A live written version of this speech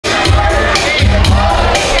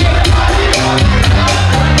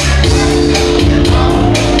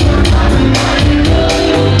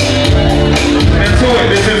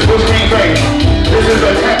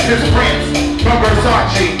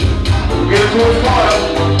was Carter.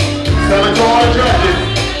 Tell it to all the judges.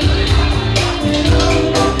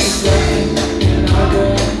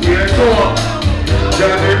 Yeah, to them.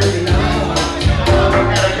 Judges.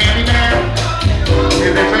 Got a candy man.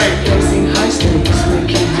 Is it fake?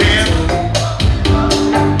 10.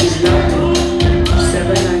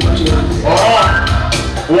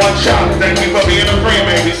 One shot. Thank you for being a friend,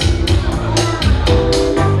 baby.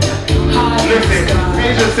 Listen,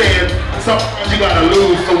 Asia said sometimes you gotta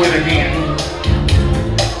lose to win again.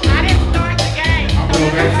 I didn't start the game.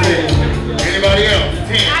 That's it. Anybody else?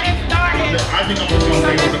 10. I didn't start it. I think I'm just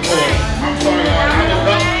gonna take the course. I'm sorry, y'all. I just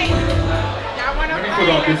got. Let me put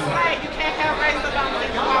off this one. You can't have race about the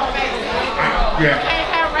wrong face.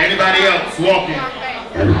 Yeah. Anybody else walking?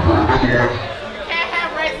 You can't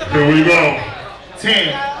have race about Here we go.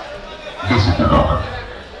 10.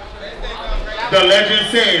 The legend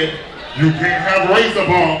said you can't have razor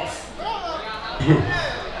bumps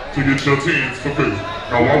to get your 10s for free.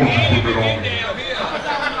 Now why would you put that on me?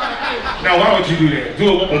 Now why would you do that? Do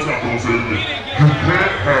it one more time. Don't say it again. You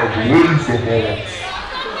can't have razor bumps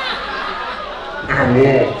and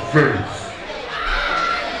walk face.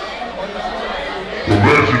 The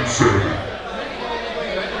legend said it.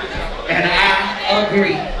 And I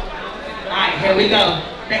agree. Alright, here we go.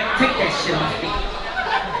 Take that shit off me.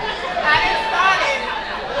 I didn't start it.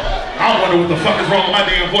 I wonder what the fuck is wrong with my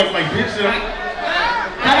damn voice. Like, bitch, shit. No,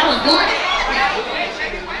 that was good.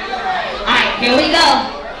 Alright, here we go.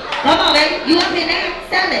 Come on, baby. You up in there?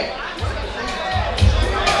 Sell it.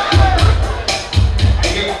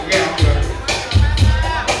 Yeah, I'm good.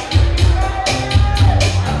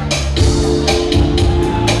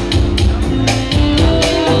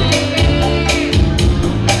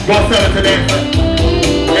 Go sell it to that.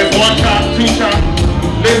 It's one shot, two shots.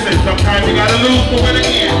 Listen, sometimes you gotta lose to win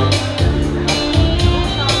again.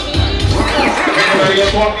 Everybody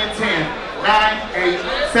else walking in 10, 9, 8,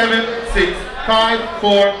 7, 6, 5,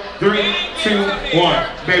 4, 3, 2,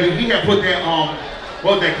 1. Baby, he had put that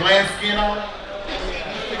what was that glass skin on?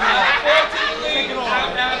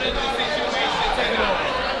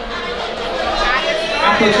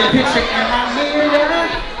 I put your picture in my mirror.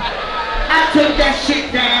 I took that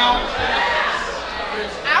shit down.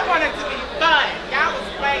 I want it to be fun. Y'all was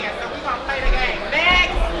playing, so we're gonna play the game.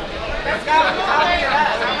 Next, let's go.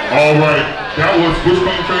 All right, that was which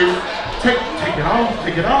one face? Take it off,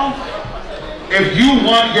 take it off. If you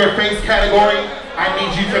won your face category, I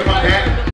need you to come back.